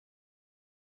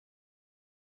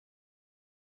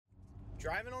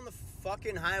Driving on the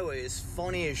fucking highway is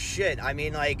funny as shit. I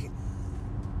mean, like,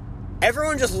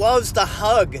 everyone just loves to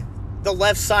hug the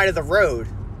left side of the road.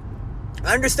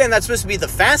 I understand that's supposed to be the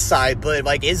fast side, but,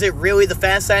 like, is it really the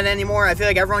fast side anymore? I feel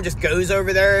like everyone just goes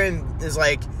over there and is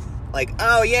like,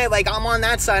 oh, yeah, like, I'm on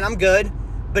that side, I'm good.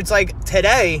 But it's like,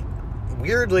 today,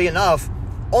 weirdly enough,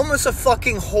 almost a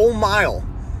fucking whole mile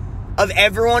of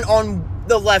everyone on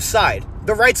the left side.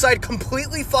 The right side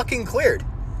completely fucking cleared.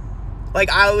 Like,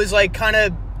 I was, like, kind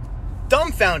of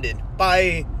dumbfounded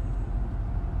by,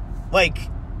 like,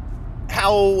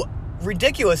 how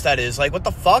ridiculous that is. Like, what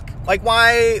the fuck? Like,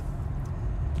 why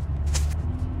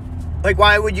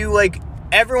would you, like,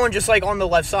 everyone just, like, on the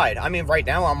left side? I mean, right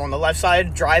now, I'm on the left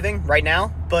side driving right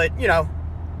now, but, you know,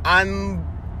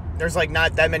 there's, like,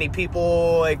 not that many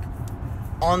people, like,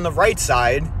 on the right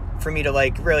side for me to,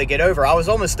 like, really get over. I was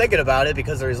almost thinking about it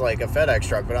because there's, like, a FedEx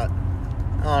truck, but I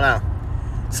don't know.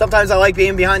 Sometimes I like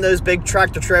being behind those big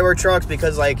tractor-trailer trucks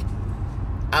because, like,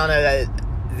 I don't know,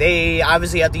 they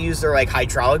obviously have to use their, like,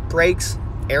 hydraulic brakes,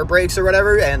 air brakes or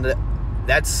whatever, and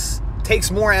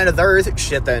takes more out of their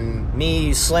shit than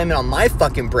me slamming on my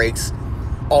fucking brakes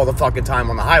all the fucking time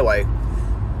on the highway.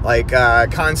 Like,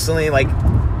 constantly, like,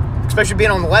 especially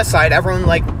being on the left side, everyone,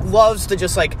 like, loves to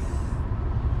just, like,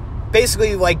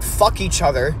 basically, like, fuck each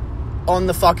other on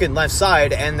the fucking left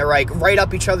side, and they're, like, right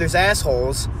up each other's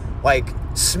assholes, like,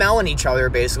 smelling each other,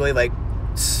 basically, like,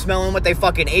 smelling what they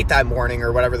fucking ate that morning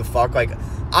or whatever the fuck. Like,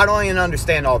 I don't even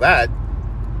understand all that.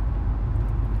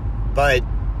 But,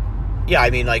 yeah, I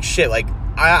mean, like, shit, like,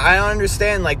 I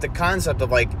understand, like, the concept of,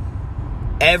 like,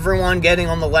 everyone getting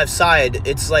on the left side.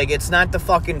 It's, like, it's not the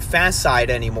fucking fast side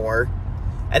anymore.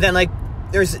 And then, like,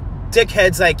 there's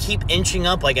dickheads that keep inching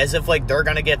up, like, as if, like, they're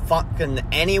gonna get fucking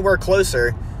anywhere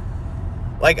closer.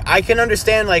 Like, I can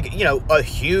understand, like, you know, a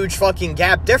huge fucking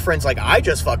gap difference, like, I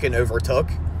just fucking overtook.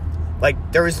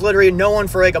 Like, there was literally no one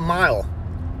for, like, a mile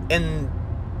in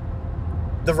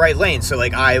the right lane. So,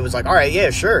 like, I was like, alright,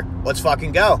 yeah, sure, let's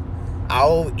fucking go.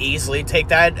 I'll easily take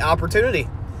that opportunity.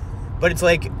 But it's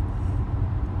like,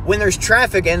 when there's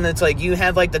traffic and it's like, you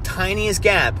have, like, the tiniest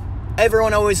gap,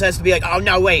 everyone always has to be like, oh,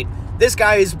 no, wait, this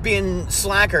guy is being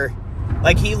slacker.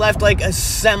 Like, he left, like, a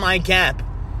semi-gap.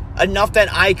 Enough that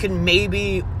I can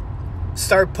maybe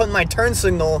start putting my turn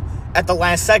signal at the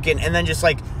last second and then just,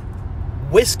 like,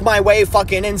 whisk my way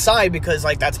fucking inside because,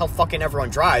 like, that's how fucking everyone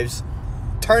drives.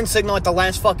 Turn signal at the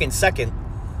last fucking second.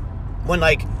 When,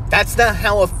 like, that's not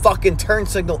how a fucking turn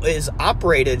signal is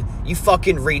operated, you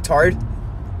fucking retard.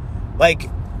 Like,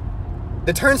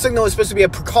 the turn signal is supposed to be a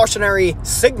precautionary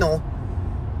signal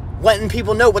letting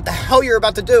people know what the hell you're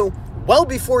about to do well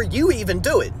before you even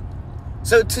do it.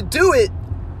 So to do it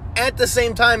at the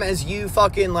same time as you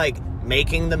fucking, like,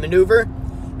 making the maneuver,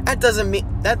 that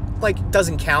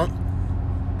doesn't count.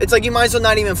 It's like, you might as well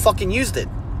not even fucking used it.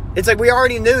 It's like, we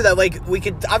already knew that, like, we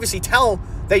could obviously tell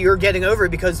that you're getting over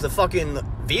because the fucking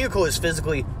vehicle is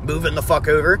physically moving the fuck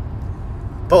over.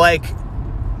 But, like,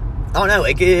 I don't know,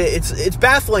 like, it's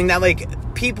baffling that,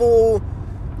 like, people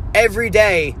every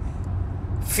day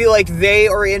feel like they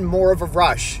are in more of a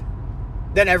rush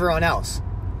than everyone else.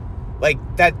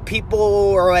 Like, that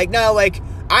people are like, no, like,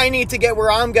 I need to get where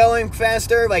I'm going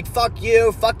faster. Like, fuck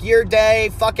you, fuck your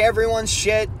day, fuck everyone's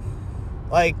shit.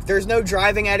 Like, there's no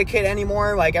driving etiquette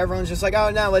anymore. Like, everyone's just like, oh,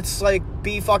 no, let's, like,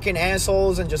 be fucking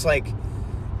assholes and just, like,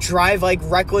 drive like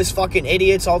reckless fucking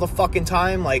idiots all the fucking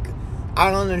time. Like,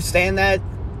 I don't understand that.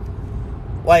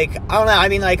 Like, I don't know. I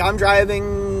mean, like, I'm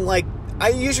driving, like, I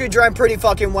usually drive pretty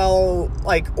fucking well,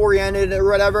 like, oriented or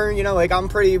whatever. You know, like, I'm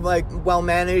pretty, like, well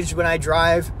managed when I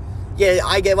drive. Yeah,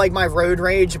 I get, like, my road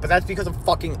rage, but that's because of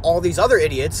fucking all these other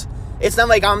idiots. It's not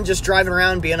like I'm just driving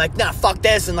around being like, nah, fuck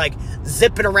this, and, like,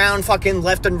 zipping around fucking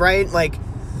left and right, like,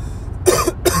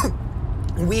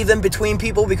 weaving between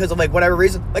people because of, like, whatever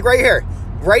reason. Like, right here,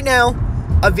 right now,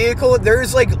 a vehicle,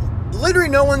 there's, like, literally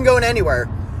no one going anywhere.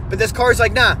 But this car's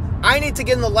like, nah, I need to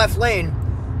get in the left lane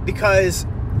because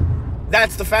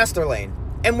that's the faster lane.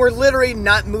 And we're literally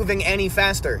not moving any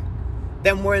faster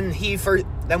than when he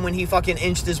fucking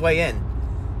inched his way in.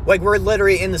 Like, we're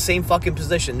literally in the same fucking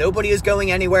position. Nobody is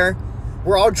going anywhere.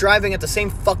 We're all driving at the same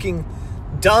fucking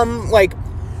dumb, like,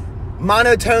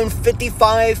 monotone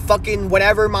 55 fucking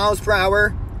whatever miles per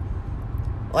hour.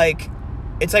 Like,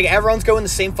 it's like everyone's going the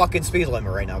same fucking speed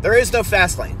limit right now. There is no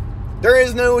fast lane. There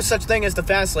is no such thing as the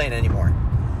fast lane anymore.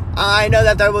 I know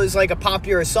that was, like, a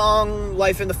popular song,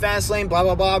 Life in the Fast Lane, blah,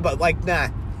 blah, blah, but, like, nah.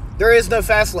 There is no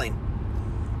fast lane.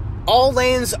 All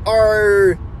lanes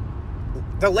are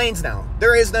the lanes now.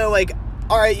 There is no, like,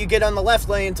 alright, you get on the left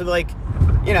lane to, like,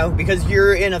 you know, because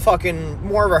you're in a fucking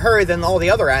more of a hurry than all the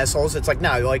other assholes. It's like,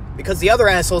 no, like, because the other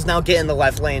assholes now get in the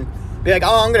left lane, be like,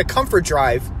 oh, I'm gonna comfort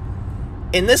drive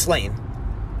in this lane.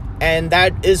 And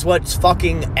that is what's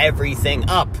fucking everything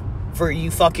up for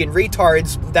you fucking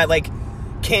retards that, like,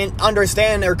 can't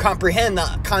understand or comprehend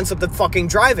the concept of fucking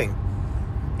driving.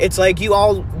 It's like you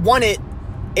all won it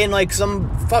in, like, some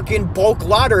fucking bulk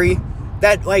lottery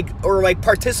that, like, or, like,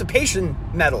 participation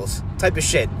medals type of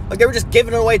shit. Like, they were just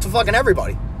giving it away to fucking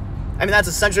everybody. I mean, that's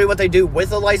essentially what they do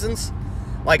with a license.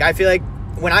 Like, I feel like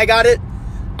when I got it,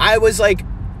 I was like,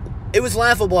 it was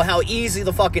laughable how easy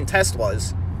the fucking test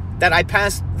was. That I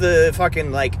passed the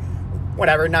fucking, like,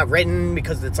 whatever, not written,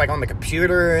 because it's, like, on the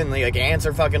computer, and they, like,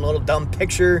 answer fucking little dumb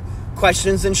picture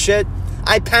questions and shit.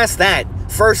 I passed that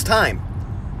first time.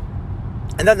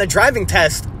 And then the driving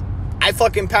test, I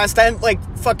fucking passed that, like,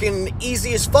 fucking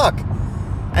easy as fuck.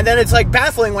 And then it's, like,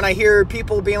 baffling when I hear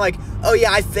people being like, oh,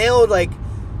 yeah, I failed, like,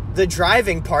 the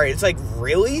driving part. It's like,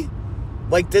 really?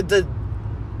 Like, did the,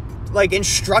 like,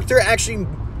 instructor actually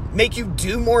make you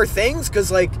do more things? Because,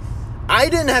 like, I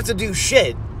didn't have to do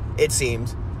shit, it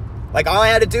seemed. Like, all I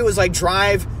had to do was, like,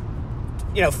 drive,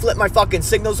 you know, flip my fucking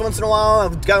signals once in a while, I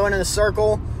would go in a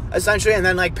circle, essentially, and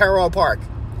then, like, parallel park.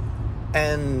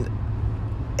 And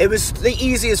it was the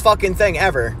easiest fucking thing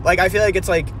ever. Like, I feel like it's,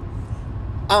 like,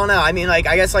 I don't know, I mean, like,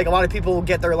 I guess, like, a lot of people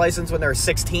get their license when they're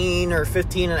 16 or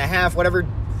 15 and a half, whatever,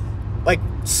 like,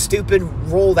 stupid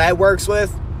rule that works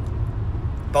with.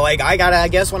 But, like, I got it, I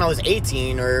guess, when I was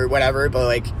 18 or whatever, but,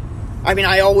 like, I mean,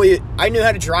 I knew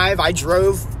how to drive. I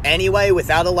drove anyway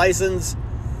without a license.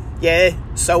 Yeah,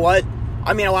 so what?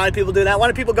 I mean, a lot of people do that. A lot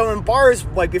of people go in bars,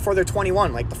 like, before they're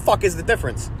 21. Like, the fuck is the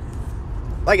difference?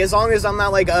 Like, as long as I'm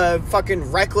not, like, a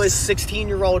fucking reckless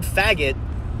 16-year-old faggot,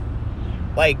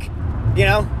 like, you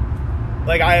know?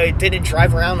 Like, I didn't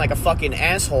drive around like a fucking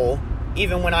asshole,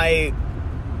 even when I,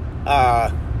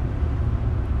 yeah,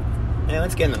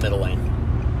 let's get in the middle lane.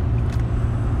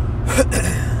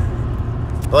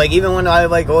 But, like, even when I,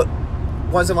 like,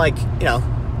 wasn't, like, you know,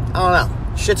 I don't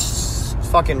know. Shit's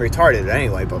fucking retarded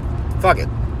anyway, but fuck it.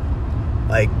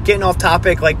 Like, getting off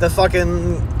topic, like, the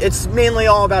fucking, it's mainly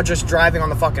all about just driving on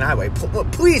the fucking highway.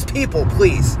 Please, people,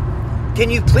 please. Can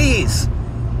you please?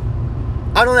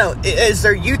 I don't know. Is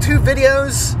there YouTube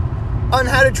videos on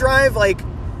how to drive? Like,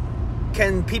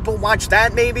 can people watch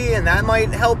that maybe? And that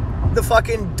might help the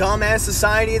fucking dumbass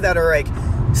society that are, like,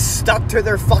 stuck to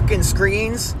their fucking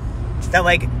screens. That,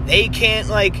 like, they can't,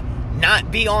 like,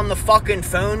 not be on the fucking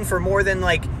phone for more than,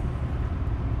 like,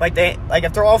 they, like,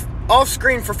 if they're off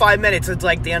screen for 5 minutes, it's,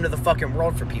 like, the end of the fucking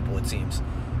world for people, it seems.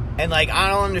 And, like, I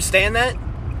don't understand that.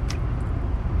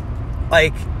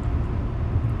 Like,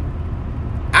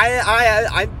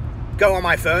 I go on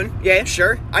my phone. Yeah,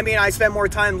 sure. I mean, I spend more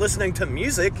time listening to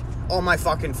music on my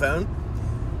fucking phone.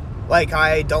 Like,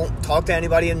 I don't talk to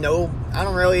anybody, and I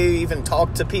don't really even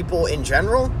talk to people in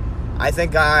general. I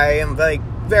think I am, like,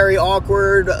 very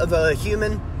awkward of a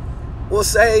human, we'll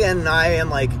say, and I am,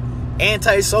 like,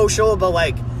 antisocial, but,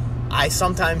 like, I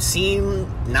sometimes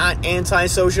seem not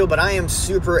antisocial, but I am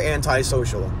super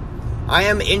antisocial. I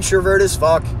am introvert as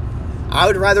fuck. I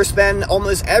would rather spend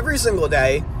almost every single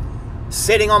day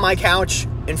sitting on my couch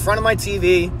in front of my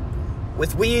TV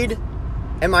with weed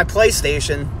and my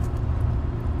PlayStation,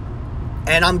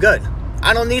 and I'm good.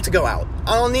 I don't need to go out.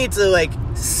 I don't need to, like,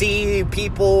 see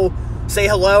people, say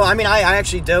hello. I mean, I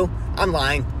actually do. I'm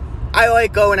lying. I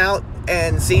like going out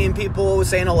and seeing people,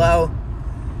 saying hello,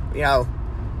 you know,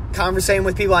 conversating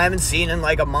with people I haven't seen in,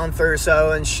 like, a month or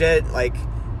so and shit. Like,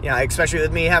 you know, especially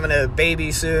with me having a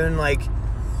baby soon, like,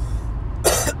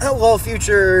 well,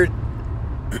 future,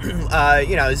 you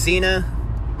know, Xena,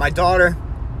 my daughter,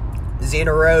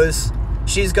 Xena Rose,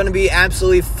 she's gonna be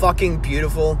absolutely fucking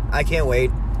beautiful. I can't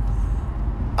wait.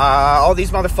 All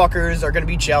these motherfuckers are gonna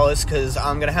be jealous because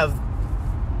I'm gonna have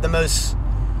the most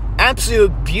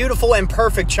absolute beautiful and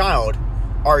perfect child,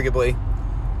 arguably.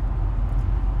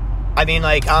 I mean,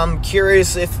 like, I'm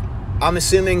curious if, I'm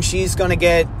assuming she's gonna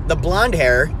get the blonde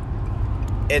hair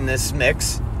in this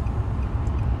mix,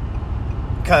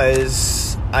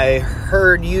 because I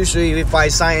heard usually by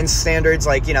science standards,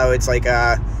 like, you know, it's like,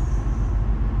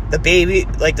 the baby,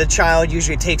 like, the child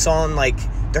usually takes on, like,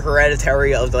 the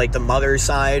hereditary of, like, the mother's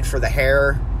side for the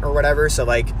hair or whatever. So,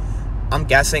 like, I'm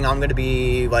guessing I'm gonna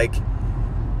be, like,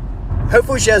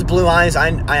 hopefully she has blue eyes.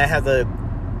 I have the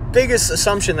biggest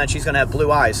assumption that she's gonna have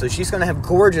blue eyes. So she's gonna have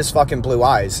gorgeous fucking blue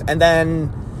eyes. And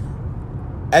then,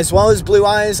 as well as blue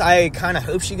eyes, I kind of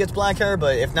hope she gets black hair,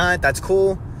 but if not, that's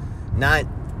cool. Not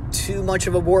too much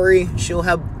of a worry. She'll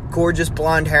have gorgeous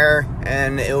blonde hair,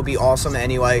 and it'll be awesome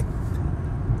anyway.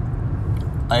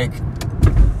 Like,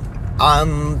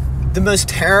 I'm the most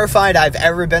terrified I've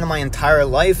ever been in my entire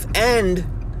life, and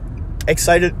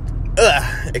excited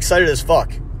as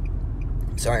fuck.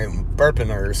 Sorry, I'm burping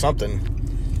or something.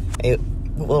 A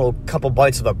little couple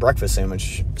bites of a breakfast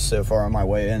sandwich so far on my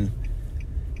way in.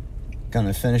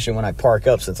 Gonna finish it when I park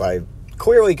up, since I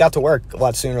clearly got to work a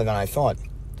lot sooner than I thought.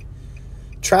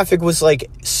 Traffic was like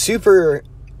super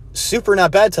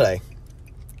not bad today.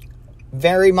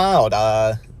 Very mild,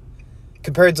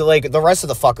 compared to like the rest of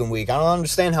the fucking week. I don't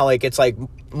understand how like it's like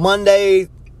Monday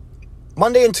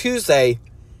and Tuesday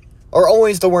are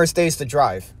always the worst days to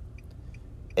drive.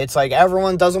 It's like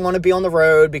everyone doesn't want to be on the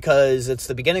road because it's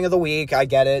the beginning of the week. I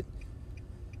get it.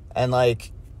 And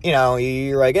like, you know,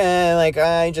 you're like,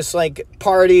 I just like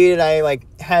partied. I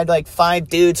like had like 5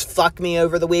 dudes fuck me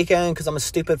over the weekend because I'm a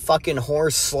stupid fucking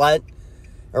whore slut,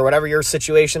 or whatever your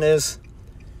situation is.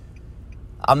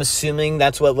 I'm assuming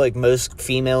that's what like most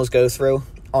females go through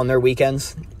on their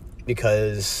weekends,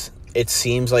 because it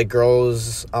seems like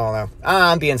girls, I don't know.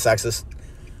 I'm being sexist.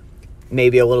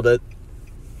 Maybe a little bit.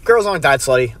 Girls aren't that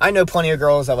slutty. I know plenty of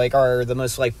girls that like are the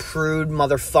most like prude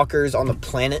motherfuckers on the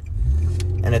planet.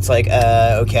 And it's like,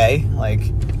 okay. Like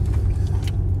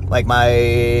my,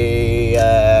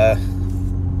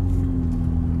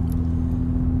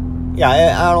 yeah,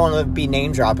 I don't want to be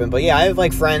name dropping, but yeah, I have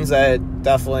like friends that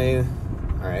definitely,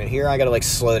 alright, here I gotta like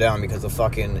slow down because the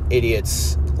fucking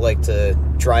idiots like to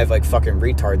drive like fucking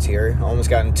retards here. I almost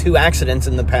got in 2 accidents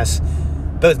in the past,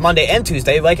 both Monday and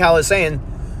Tuesday. Like how I was saying,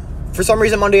 for some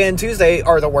reason Monday and Tuesday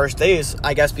are the worst days.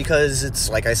 I guess because it's,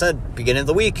 like I said, beginning of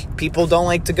the week. People don't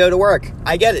like to go to work.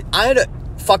 I get it. I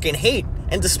fucking hate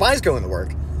and despise going to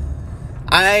work.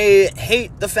 I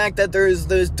hate the fact that there's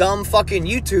those dumb fucking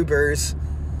YouTubers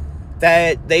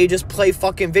that they just play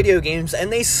fucking video games and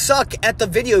they suck at the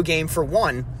video game, for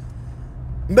one.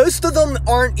 Most of them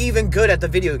aren't even good at the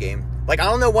video game. Like, I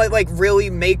don't know what like really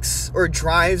makes or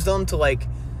drives them to like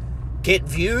get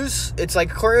views. It's like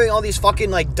clearly all these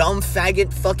fucking like dumb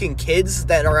faggot fucking kids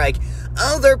that are like,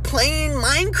 oh, they're playing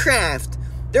Minecraft,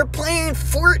 they're playing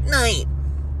Fortnite.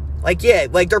 Like, yeah,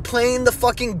 like they're playing the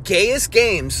fucking gayest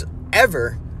games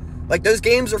ever. Like, those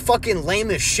games are fucking lame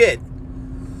as shit.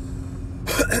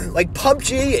 Like,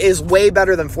 PUBG is way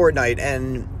better than Fortnite,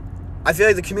 and I feel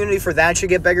like the community for that should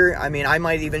get bigger. I mean, I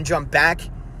might even jump back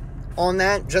on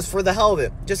that just for the hell of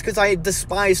it, just because I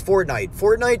despise Fortnite.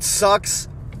 Fortnite sucks.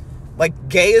 Like,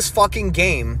 gayest fucking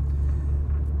game.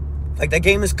 Like, that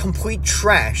game is complete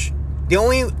trash. The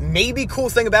only maybe cool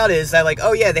thing about it is that, like,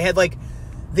 oh yeah, they had like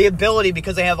the ability,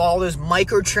 because they have all those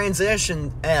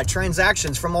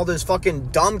transactions from all those fucking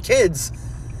dumb kids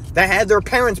that had their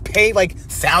parents pay like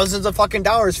thousands of fucking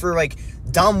dollars for like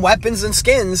dumb weapons and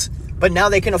skins, but now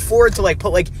they can afford to like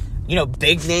put like, you know,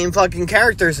 big name fucking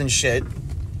characters and shit.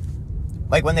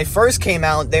 Like, when they first came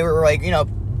out, they were like, you know,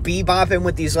 bebopping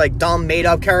with these like dumb made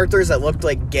up characters that looked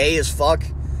like gay as fuck,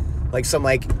 like some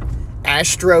like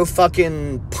Astro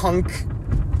fucking punk,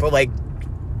 but like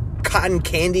cotton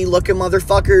candy looking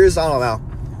motherfuckers. I don't know,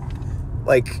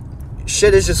 like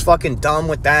shit is just fucking dumb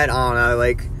with that. I don't know,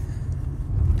 like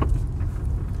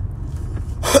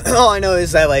all I know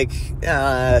is that like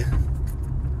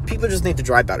people just need to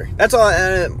drive better. That's all.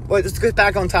 Let's get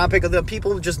back on topic of the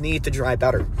people just need to drive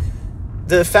better.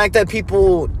 The fact that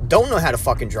people don't know how to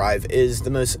fucking drive is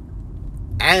the most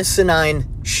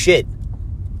asinine shit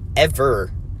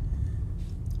ever.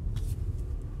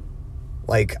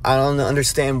 Like, I don't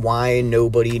understand why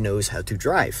nobody knows how to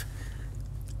drive.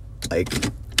 Like,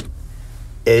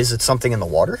 is it something in the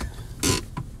water?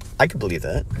 I could believe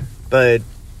that, but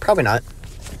probably not.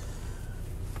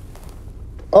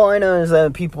 All I know is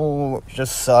that people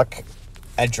just suck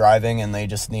at driving and they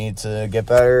just need to get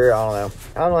better. I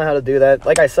don't know how to do that.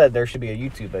 Like I said, there should be a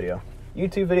YouTube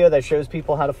video that shows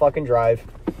people how to fucking drive,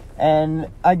 and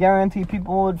I guarantee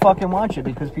people would fucking watch it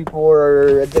because people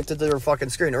are addicted to their fucking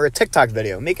screen. Or a TikTok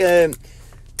video, make a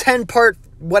 10-part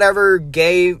whatever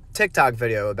gay TikTok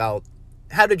video about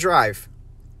how to drive,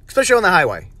 especially on the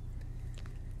highway.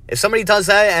 If somebody does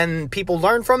that and people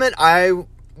learn from it, I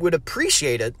would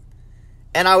appreciate it.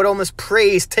 And I would almost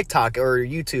praise TikTok or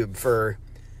YouTube for,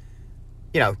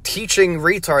 you know, teaching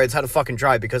retards how to fucking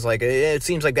drive, because, like, it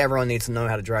seems like everyone needs to know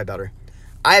how to drive better.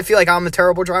 I feel like I'm a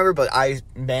terrible driver, but I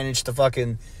managed to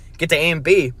fucking get to A and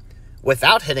B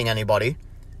without hitting anybody,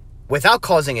 without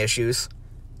causing issues,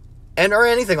 or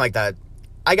anything like that.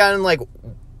 I got in, like,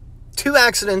 2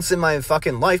 accidents in my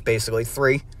fucking life, basically.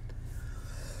 3.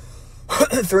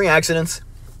 3 accidents.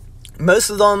 Most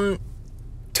of them,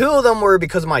 2 of them were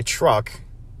because of my truck.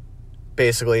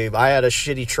 Basically, I had a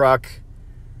shitty truck.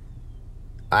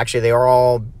 Actually, they were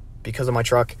all because of my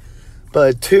truck.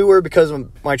 But 2 were because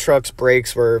my truck's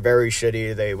brakes were very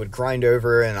shitty. They would grind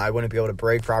over and I wouldn't be able to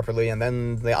brake properly. And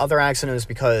then the other accident is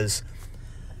because,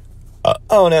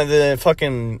 oh no,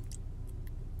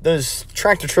 those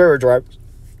tractor-trailer drivers,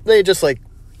 they just, like,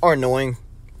 are annoying.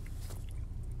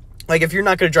 Like, if you're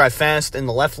not going to drive fast in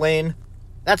the left lane,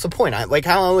 that's the point. Like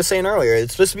how I was saying earlier,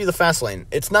 it's supposed to be the fast lane.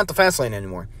 It's not the fast lane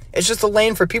anymore. It's just a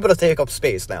lane for people to take up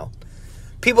space now.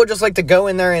 People just like to go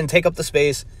in there and take up the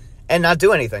space and not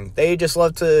do anything. They just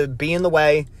love to be in the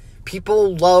way.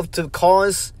 People love to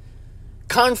cause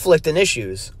conflict and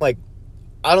issues. Like,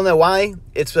 I don't know why.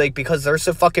 It's like because they're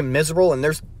so fucking miserable and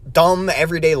their dumb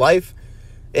everyday life.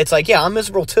 It's like, yeah, I'm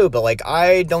miserable too, but like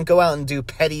I don't go out and do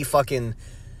petty fucking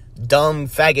dumb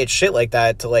faggot shit like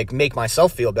that to like make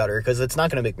myself feel better, because it's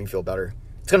not going to make me feel better.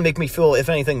 It's going to make me feel, if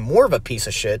anything, more of a piece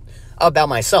of shit about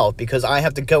myself, because I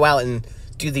have to go out and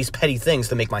do these petty things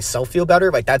to make myself feel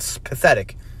better. Like, that's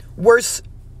pathetic. Worst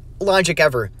logic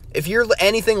ever. If you're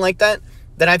anything like that,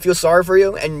 then I feel sorry for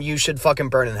you and you should fucking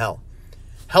burn in hell.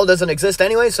 Hell doesn't exist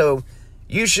anyway, so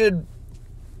you should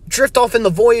drift off in the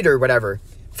void or whatever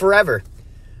forever,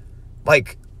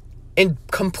 like in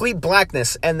complete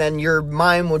blackness, and then your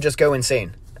mind will just go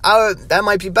insane. That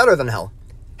might be better than hell.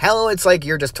 Hell, it's like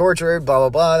you're just tortured, blah, blah,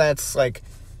 blah. That's like,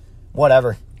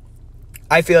 whatever.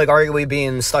 I feel like arguably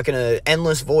being stuck in an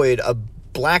endless void of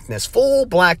blackness, full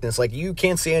blackness, like you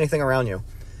can't see anything around you.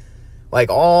 Like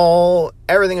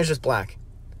everything is just black.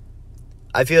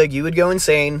 I feel like you would go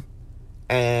insane,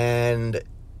 and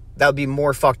that would be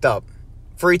more fucked up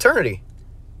for eternity.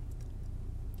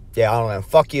 Yeah, I don't know.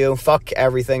 Fuck you. Fuck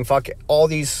everything. Fuck all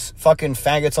these fucking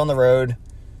faggots on the road.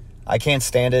 I can't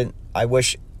stand it. I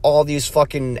wish all these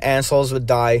fucking assholes would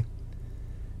die.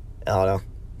 I don't know.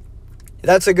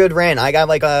 That's a good rant. I got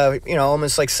like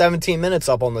almost like 17 minutes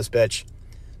up on this bitch.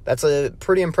 That's a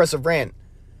pretty impressive rant.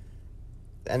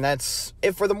 And that's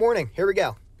it for the morning. Here we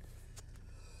go.